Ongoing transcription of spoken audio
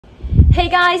Hey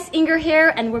guys, Inger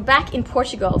here, and we're back in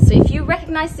Portugal. So if you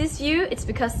recognize this view, it's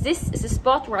because this is the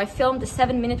spot where I filmed the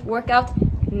 7-minute workout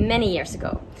many years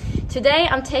ago. Today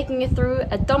I'm taking you through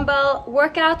a dumbbell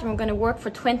workout and we're going to work for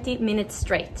 20 minutes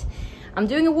straight. I'm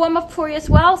doing a warm-up for you as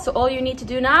well, so all you need to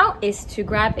do now is to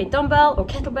grab a dumbbell or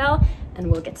kettlebell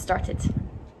and we'll get started.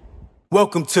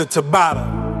 Welcome to Tabata.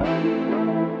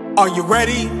 Are you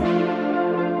ready?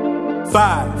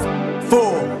 5,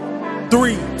 4,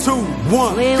 3, 2,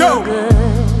 1, we go! Were good,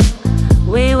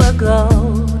 we were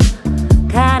gold,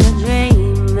 kind of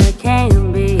dream that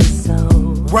can't be so.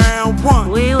 Round 1.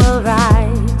 We were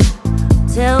right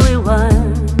till we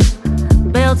weren't,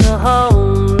 built a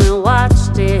home and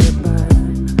watched it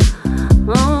burn.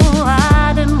 Oh,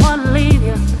 I didn't want to leave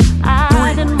you,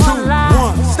 I didn't want to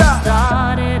lie. 1, stop!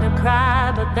 Started to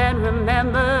cry, but then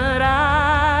remembered I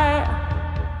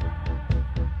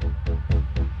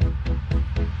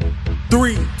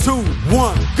 3, 2,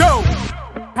 1, go!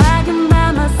 I can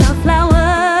buy myself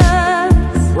flowers.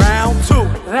 Round 2.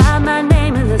 Write my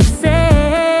name in the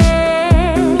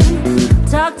sand.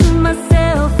 Talk to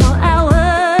myself for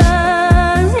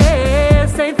hours. Yeah,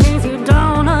 say things you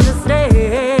don't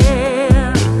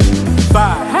understand. 5,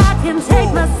 I can take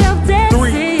 4, myself dancing.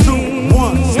 3, 2,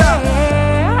 1, stop!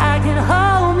 Yeah, I can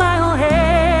hold my own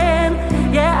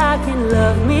hand. Yeah, I can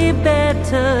love me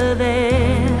better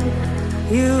than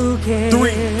you can.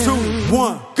 3, 2,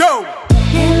 1, go!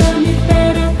 Can love me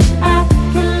better, I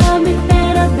can love me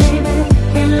better, baby.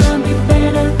 Can love me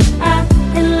better, I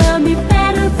can love me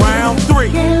better, baby. Round 3.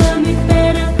 Can love me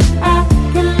better, I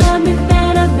can love me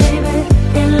better, baby.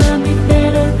 Can love me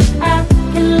better, I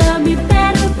can love me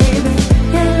better, baby.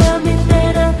 Can love me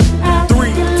better, I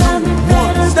 3, can love me 2, 1,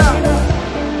 better, stop! baby.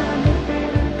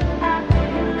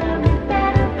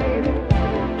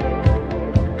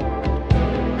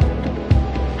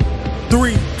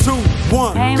 3, 2,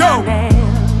 1, Paint go! my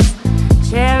nails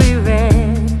cherry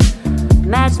red,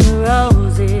 match the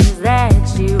roses that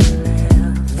you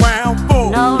left. Round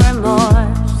 4. No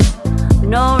remorse,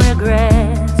 no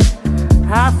regrets.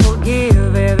 I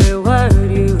forgive every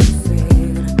word you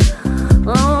said.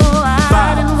 Oh, I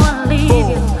 5, didn't want to leave 4,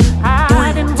 you, I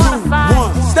 3, didn't want to 2, fight.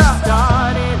 1, stop!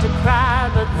 Started to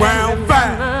cry, but then Round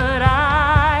 5. remembered I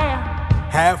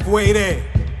Halfway there.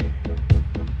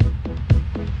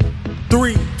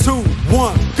 3, 2,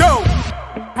 1, go!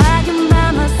 I can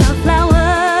buy myself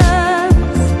flowers,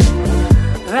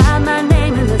 write my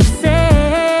name in the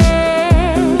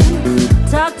sand,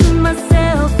 talk to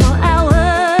myself for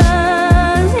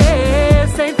hours, yeah,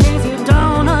 say things you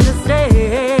don't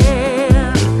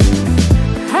understand.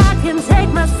 I can take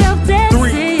myself dancing.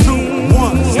 3, 2,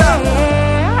 1, stop!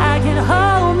 Yeah, I can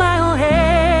hold my own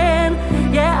hand.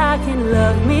 Yeah, I can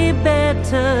love me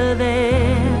better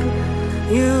than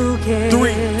you can.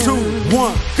 3, 2,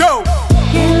 1, go!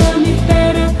 Can love me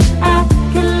better, I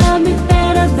can love me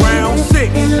better, baby. Round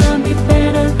 6. Can love me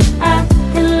better, I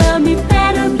can love me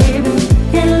better, baby.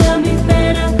 Can love me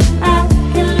better, I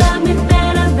can love me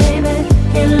better, baby.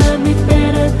 Can love me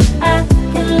better, I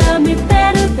can love me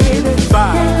better, baby.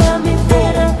 5, Can love me 4,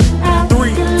 better, I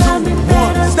 3, can love me 2, 1,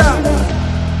 better, stop! baby.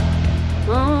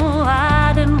 Oh,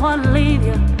 I didn't want to leave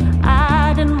you,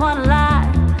 I didn't want to lie.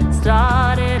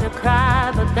 Started to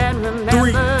cry, but then 3, 2, 1,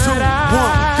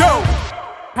 remembered go!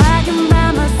 I can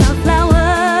buy myself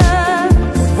flowers.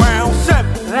 Round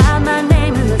 7. Write my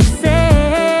name in the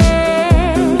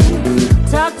sand.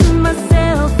 Talk to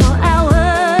myself for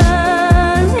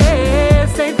hours. Yeah,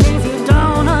 say things you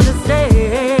don't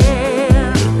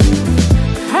understand.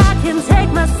 I can take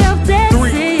myself dancing.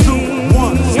 3, 2,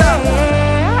 1, stop!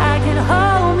 Yeah, I can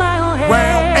hold my own hand.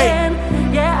 Round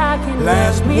 8. Yeah, I can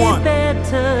Last love me one.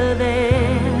 better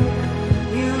than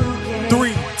you can.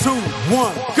 3, 2,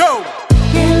 1, go!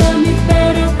 Can love me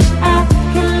better, I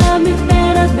can love me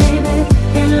better, baby.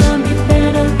 Can love me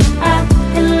better, I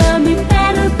can love me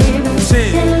better, baby.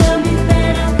 10, Can love me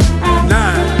better, I 9,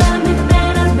 can love me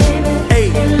better, baby.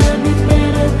 8, Can love me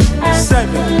better, I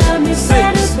 7, can love me 6,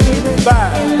 better, baby.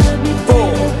 5, Can love me 4,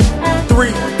 better, I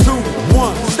 3, 2,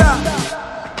 1, stop!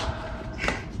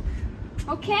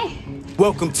 Okay,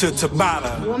 Welcome to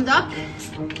Tabata. warmed up.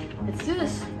 Let's do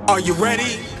this. Are you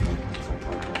ready?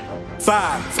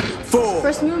 5, 4,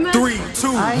 First movement. 3,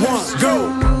 2, 1, go!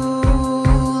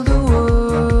 Rule the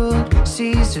world,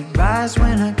 ceased to rise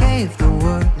when I gave the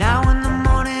word. Now in the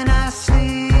morning I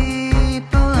sleep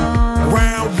alone.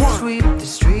 Round 1. Sweep the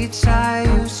streets I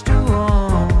used to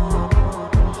own.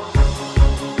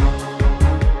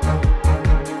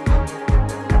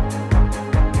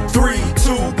 3,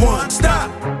 2, 1, stop!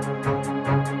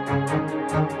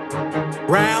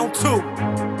 Round 2.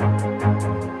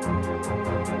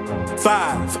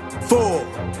 5, 4,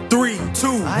 3, 2,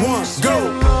 1, go.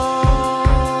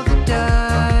 Roll the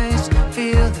dice,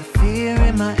 feel the fear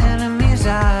in my enemy's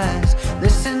eyes.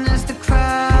 Listen as the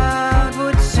crowd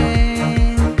would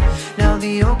sing. Now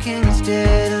the old king is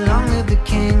dead, long live the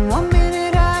king. 1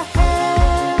 minute I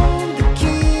held the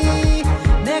key.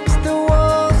 Next the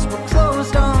walls were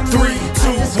closed on me. 3,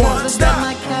 2, 1, that stop.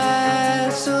 my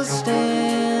castle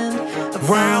stand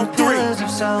Round upon 3. pillars of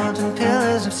salt and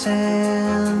pillars of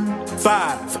sand.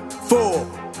 5, 4,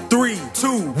 3,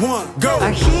 2, 1, go.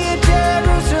 I hear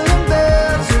Jerusalem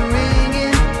bells are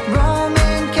ringing,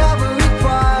 Roman cavalry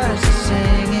choirs are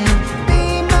singing. Be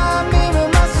my mirror,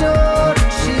 my sword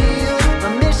and shield,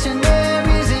 my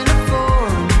missionaries in a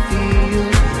foreign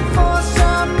field. For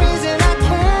some reason I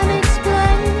can't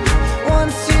explain,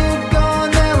 once you'd gone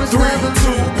there was 3, never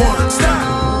 2, 1, stop. an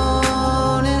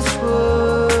honest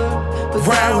word. But that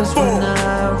Round was 4. when I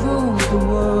ruled the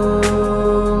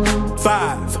world.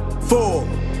 5, 4,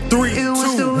 3, 2, It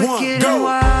was the 1, wicked and go.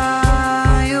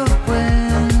 wild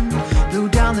wind blew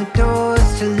down the doors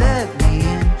to let me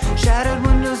in. Shattered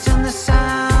windows and the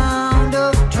sound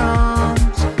of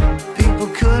drums. People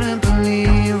couldn't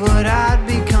believe what I'd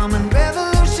become. And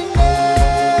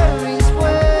revolutionaries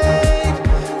wait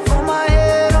for my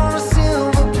head on a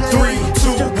silver plate. 3,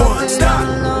 2, 1, stop. On a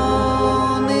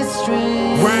lonely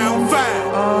string. Round 5.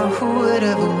 Oh, who would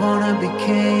ever wanna be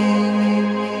king?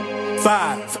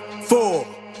 5, 4,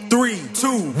 3,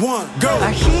 2, 1, go.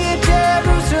 I hear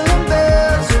Jerusalem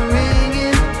bells are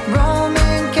ringing,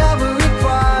 Roman cavalry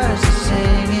choirs are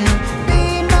singing. Be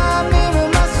my mirror,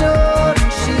 my sword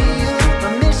and shield,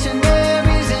 my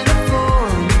missionaries in a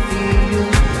foreign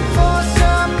field. For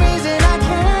some reason I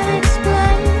can't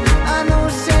explain, I know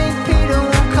St. Peter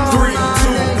won't call 3, my 2,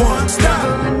 name. 1, stop.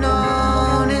 Never an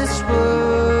honest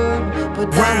word, but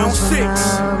that Round was when 6. I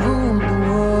ruled the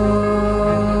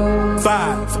world.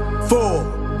 5, 4,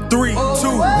 3, 2, 1,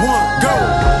 go.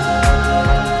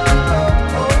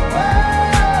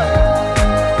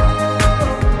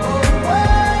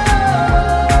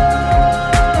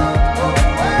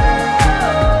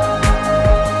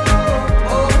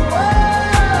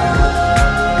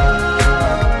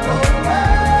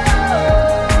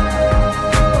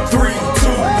 3,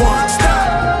 2, 1, stop.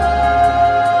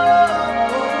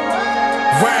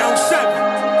 Round 7.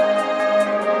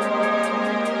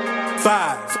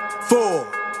 5, 4,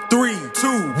 3, 2,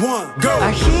 1, go.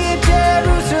 I hear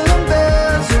Jerusalem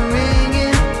bells are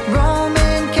ringing,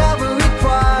 Roman cavalry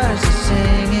choirs are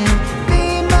singing. Be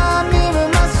my mirror,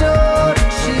 my sword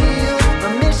and shield,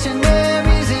 my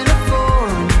missionaries in a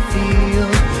foreign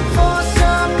field. For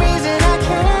some reason I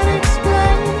can't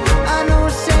explain, I know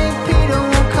St. Peter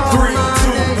won't call 3, my 2,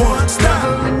 name. 1, stop.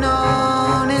 Never an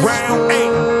honest Round 8.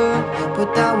 word, but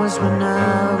that was when I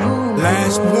ruled the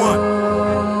Last one. world.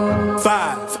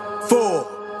 5, 4,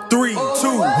 3, 2, 1,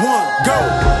 go.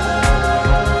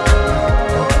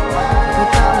 But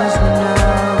that was when I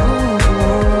ruled the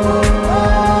world.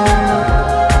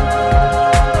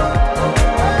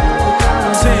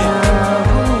 10,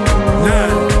 9,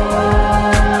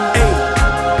 8,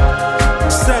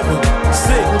 7,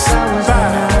 6,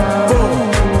 5, 4,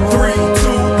 3,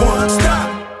 2, 1, stop.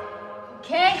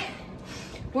 Okay,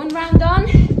 one round done.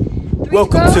 3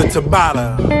 Welcome to to go. Tabata.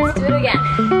 Let's do it again.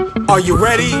 Are you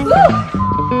ready? Woo!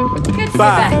 Good to be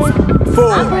back. 5,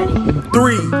 4, I'm ready.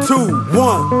 3, 2, 1, I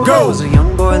go. was a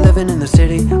young boy living in the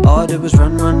city. All I did was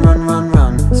run, run, run, run,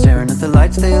 run. Staring at the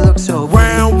lights, they look so pretty.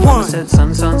 Round Mama 1. said,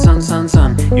 son, son, son, son,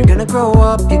 son, you're gonna grow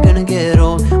up, you're gonna get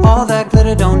old. All that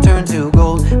glitter don't turn to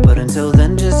gold. But until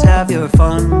then, just have your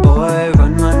fun, boy.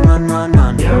 Run, run, run, run,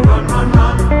 run. Yeah, run, run,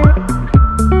 run.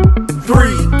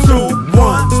 3, 2,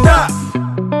 1, stop.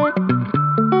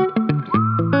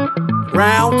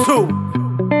 Round 2.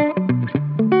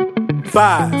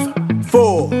 5,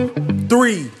 4,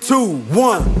 3, 2,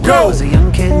 1, I go. was a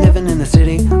young kid living in the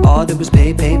city. All I did was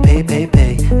pay, pay, pay, pay,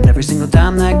 pay. And every single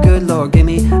time that good Lord gave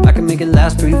me, I could make it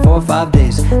last 3, 4, 5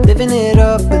 days. Living it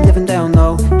up and living down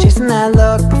low, chasing that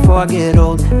luck before I get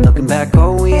old. And looking back,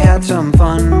 oh, we had some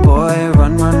fun, boy.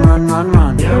 Run, run, run, run,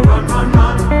 run. Yeah, run, run,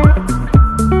 run.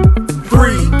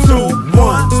 3, 2,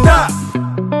 1, stop.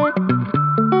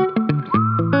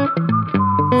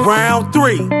 Round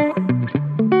 3.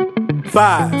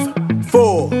 5,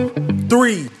 4,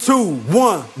 3, 2,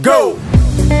 1, go.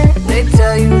 They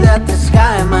tell you that the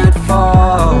sky might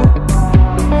fall.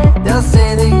 They'll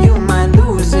say that you might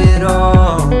lose it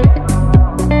all.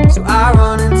 So I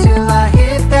run until I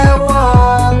hit that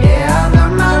wall. Yeah, I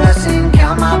learned my lesson,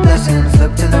 count my blessings,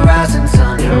 look to the rising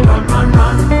sun. Yeah, run, run,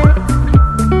 run.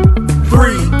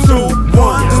 3, 2,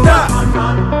 1, stop.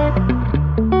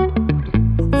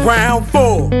 Round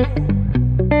 4.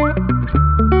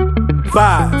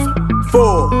 5,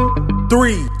 4,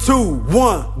 3, 2,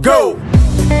 1, go!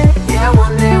 Yeah,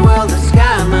 one day, well, the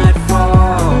sky might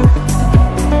fall.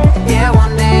 Yeah,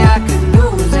 one day I could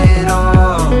lose it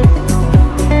all.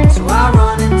 So I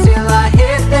run until I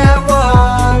hit that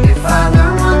wall. If I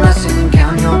learn one lesson,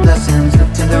 count your blessings,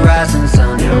 look to the rising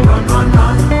sun. Yeah, run, run,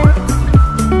 run.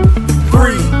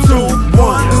 3, 2,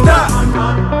 1, stop!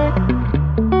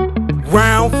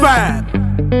 Round 5.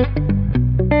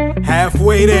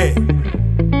 Halfway there.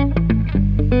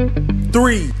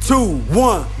 3, 2,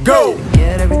 1, go!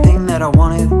 Get everything that I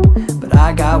wanted, but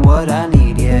I got what I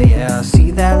need, yeah, yeah. I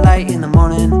see that light in the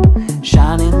morning,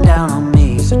 shining down on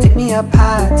me. So take me up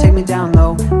high, take me down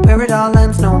low. Where it all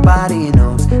ends, nobody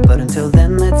knows. But until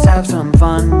then, let's have some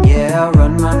fun, yeah.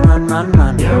 Run, run, run, run,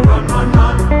 run. Yeah, run, run,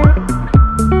 run.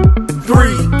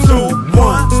 3, 2,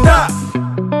 1, stop!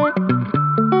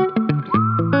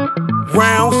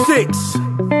 Round 6.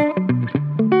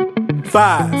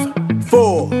 5,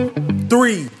 4,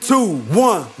 3, 2,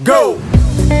 1, go!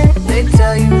 They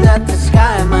tell you that the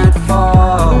sky might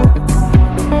fall.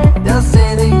 They'll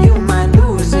say that you might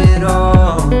lose it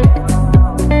all.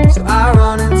 So I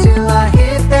run until I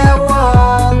hit that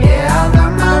wall. Yeah, I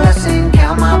learned my lesson,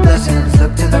 count my blessings,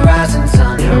 look to the rising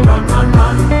sun. Yeah, run, run,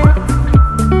 run.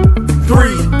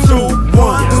 3, 2,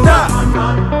 1, stop!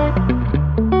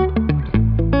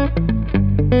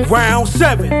 Round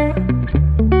 7.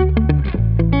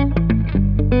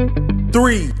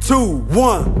 3, 2,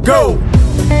 1, go!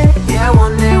 Yeah,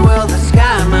 one day, well, the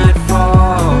sky might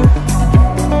fall.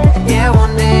 Yeah,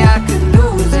 one day I could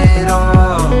lose it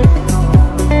all.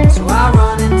 So I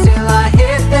run until I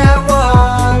hit that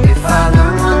wall. If I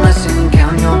learn one lesson,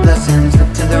 count your blessings,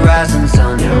 look to the rising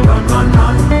sun. Yeah, run, run,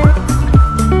 run.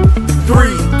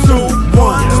 3, 2,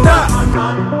 1, stop!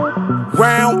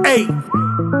 Round 8.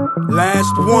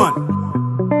 Last one.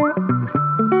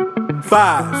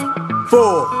 5,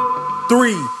 4,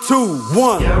 3, 2,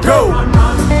 1, go!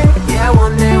 Yeah,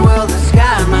 one day, well, the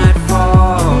sky might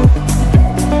fall.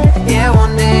 Yeah,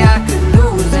 one day I could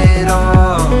lose it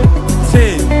all.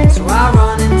 10, So I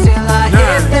run until I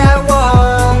hit that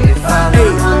wall. If I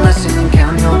learn one lesson,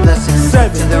 count your blessings,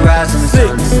 look to the rising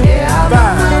sun. 6, Yeah, I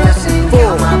learned my lesson,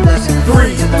 count my blessings, 3,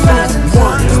 look to the rising 2,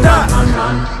 sun. 1, stop!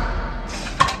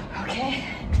 Okay.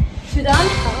 2 done?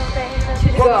 2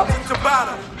 to go. Welcome to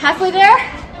Tabata. Halfway there?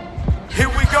 Here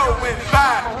we go in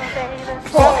 5,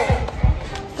 4,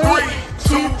 3,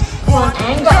 2, 1,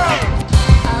 And go! go.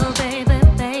 Oh, baby,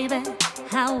 baby,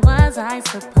 how was I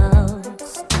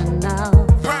supposed to know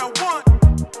Round 1.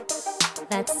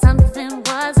 that something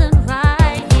wasn't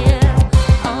right here?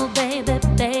 Oh, baby,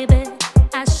 baby,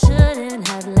 I shouldn't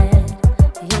have let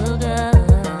you go.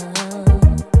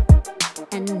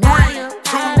 And now you're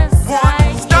out of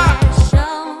sight. stop.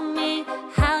 Show me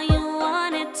how you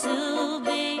want it to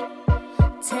be.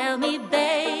 Tell me,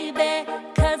 baby,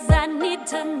 'cause I need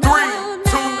to know 3,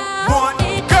 2, 1,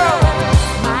 go!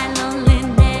 My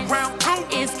loneliness Round 2.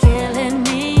 is killing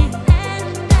me.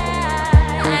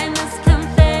 I must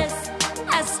confess,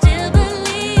 I still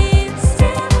believe.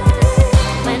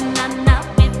 When I'm not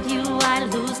with you, I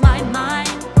lose my mind.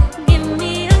 Give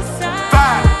me a sign.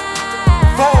 5,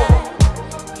 4,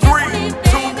 3,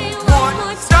 2, 1,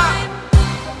 stop!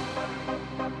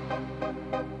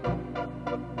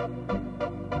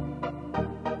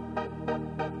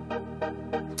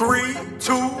 3,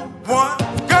 2, 1,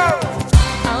 go!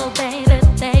 Oh, baby,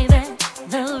 baby,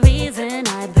 the reason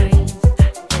I breathe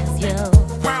is you.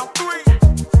 Round 3.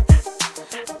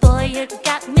 Boy, you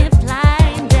got me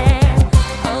blinded.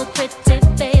 Oh, pretty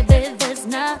baby, there's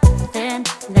nothing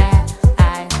that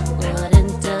I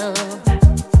wouldn't do.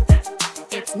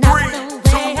 It's not 3, the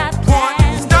 2, way I 1,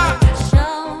 planned stop! it.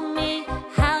 Show me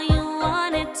how you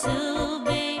want it to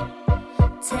be.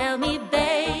 Tell me,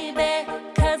 baby,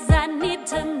 'cause I need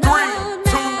to know. 3,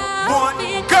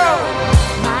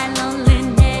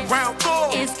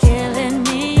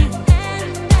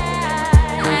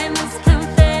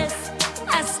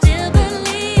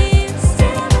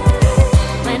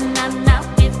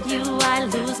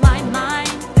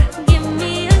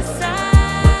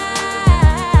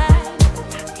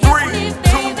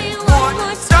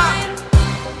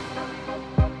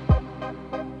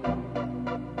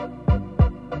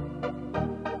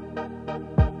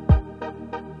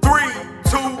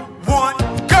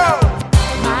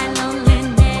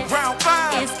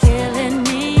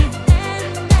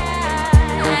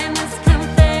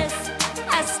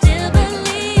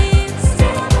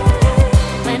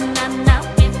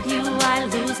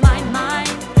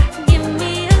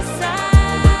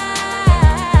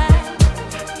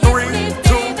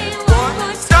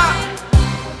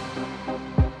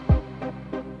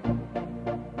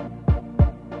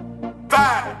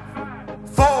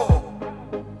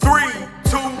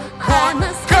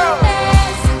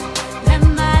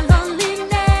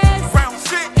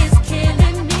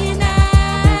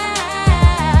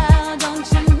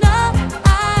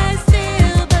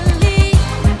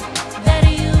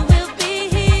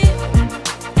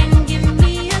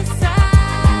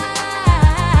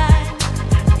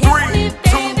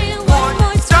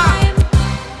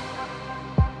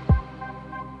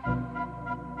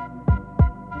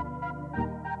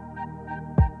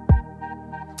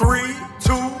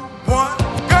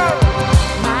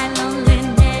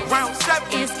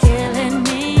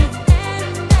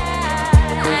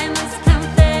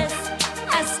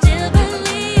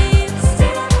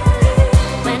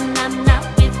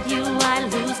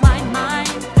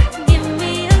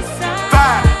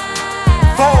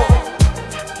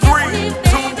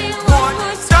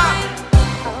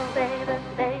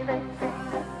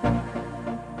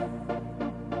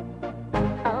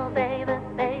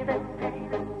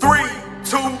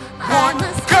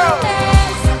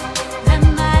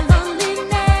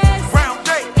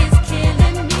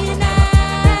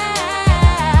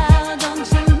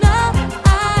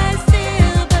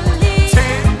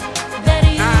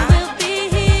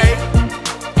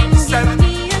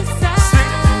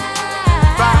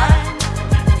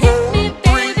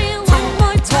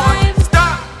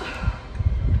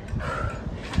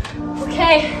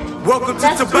 Welcome to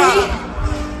That's Tabata.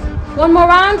 3. One more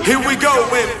round. Here we go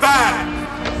in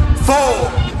 5, 4,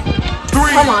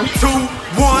 3, Come on. 2,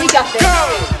 1, We got this. go!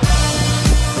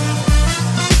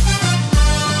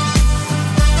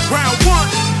 Round 1.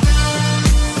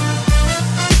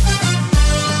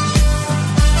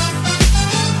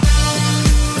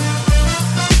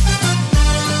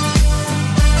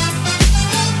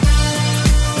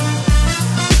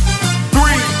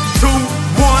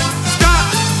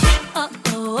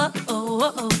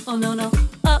 Oh no no.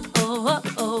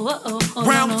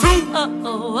 Round 2.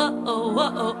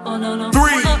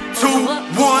 3, 2,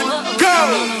 1, go!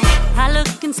 I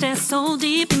look and stare so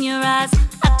deep in your eyes.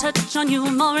 I touch on you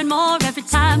more and more every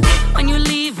time. When you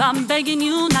leave, I'm begging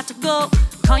you not to go.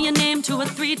 Call your name 2 or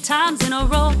 3 times in a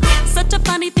row. Such a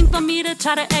funny thing for me to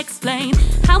try to explain.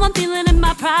 How I'm feeling and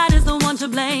my pride is the one to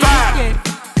blame. 5, Yeah,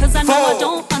 cause I know 4, I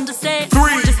don't understand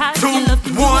 3, just how 2, you look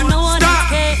and 1, no one stop.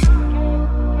 cares.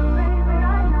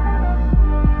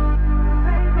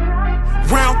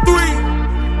 Round 3.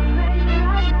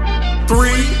 3,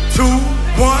 2,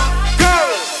 1, go!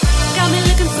 Got me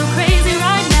looking so crazy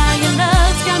right now. Your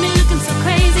love's got me looking so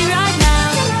crazy right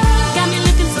now. Got me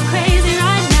looking so crazy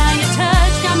right now. Your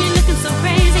touch got me looking so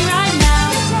crazy right now.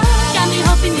 Got me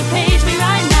hoping you page me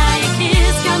right now. Your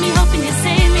kiss got me hoping you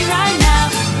save me right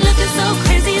now. Looking so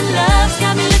crazy in love.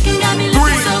 Got me looking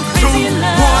 3, so 2, crazy in 1,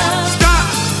 love. stop!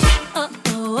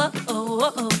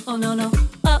 Oh no no.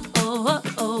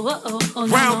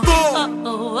 Round 4.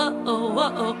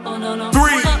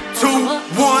 3, 2,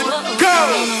 1, go!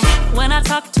 When I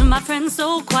talk to my friends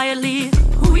so quietly,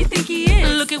 who we think he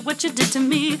is? Look at what you did to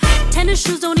me. Tennis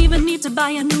shoes don't even need to buy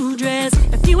a new dress.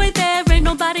 If you ain't there, ain't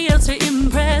nobody else to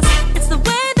impress. It's the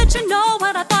way that you know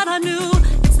what I thought I knew.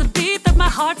 It's the beat that my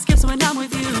heart skips when I'm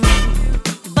with you.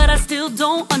 But I still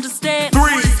don't understand 3,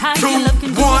 just how 2, you love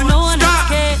can do 1, it, no one else stop.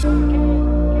 can.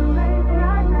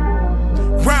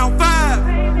 Round 5.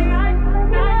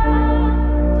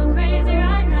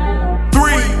 3,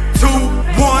 2,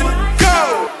 1, go!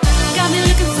 Got me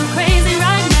looking so crazy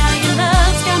right now. Your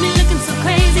love's got me looking so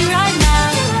crazy right now.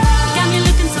 Got me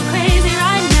looking so crazy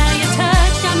right now. Your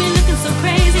touch got me looking so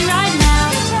crazy right now.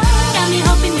 Got me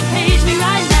hoping you page me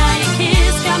right now. Your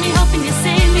kiss got me hoping you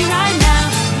save me right now.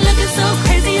 Looking so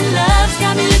crazy in love.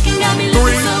 Got me looking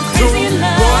 3, so 2, crazy in 1,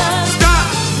 love. stop!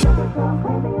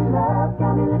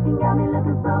 Got me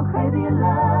looking so crazy in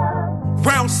love.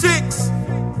 Round 6.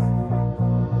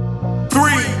 3,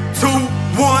 2,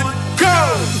 1, go!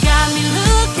 Got me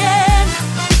looking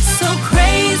so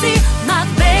crazy, my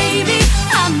baby.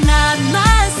 I'm not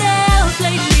myself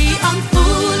lately. I'm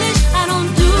foolish, I don't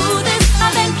do this.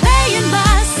 I've been playing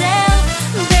myself,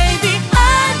 baby.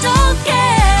 I don't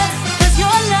care, 'cause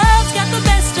your love's got the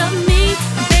best of me.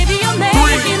 And baby, you're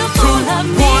 3, making a fool 2, of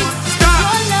me. 1, stop!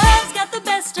 Your love's got the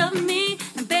best of me.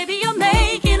 And baby, you're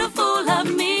making a fool of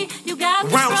me. You got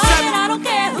me Round strung 7. and I don't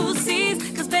care who sees.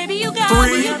 'Cause baby, you got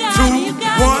 3, me, you got 2, me, you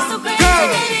got 1, me so crazy, go!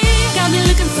 baby. Got me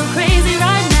looking so crazy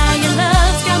right now. Your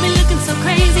love's got me looking so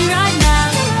crazy right now.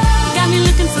 Got me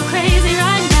looking so crazy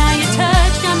right now. Your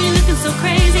touch got me looking so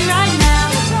crazy right now.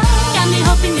 Got me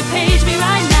hoping you page me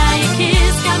right now. Your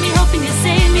kiss got me hoping you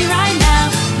save me right now.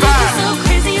 Looking so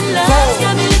crazy in love. 4,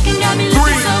 Got me looking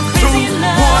 3, so 2, crazy in 1,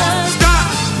 love. stop!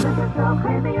 So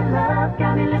crazy in love.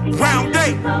 Got me looking Round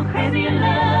 8. so crazy in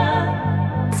love.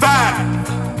 5,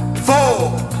 4,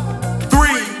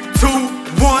 3, 2,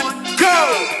 1, go!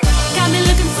 Got me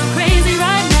looking so crazy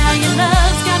right now. Your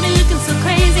love's got me looking so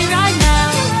crazy right now.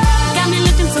 Got me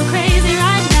looking so crazy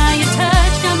right now. Your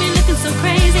touch got me looking so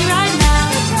crazy right now.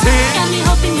 10, Got me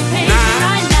hoping you page me 9,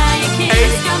 right now. Your kiss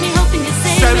 8, got me hoping you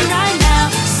save 7, me right now.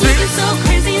 6, Looking so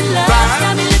crazy in love. 5,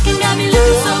 Got me looking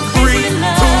 4, so 3, crazy in 2,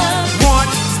 love. 1,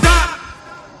 stop!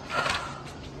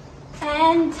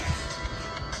 And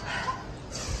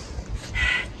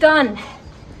done.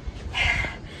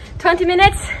 20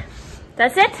 minutes.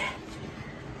 That's it.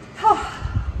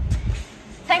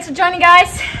 Thanks for joining,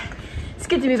 guys. It's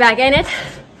good to be back, ain't it?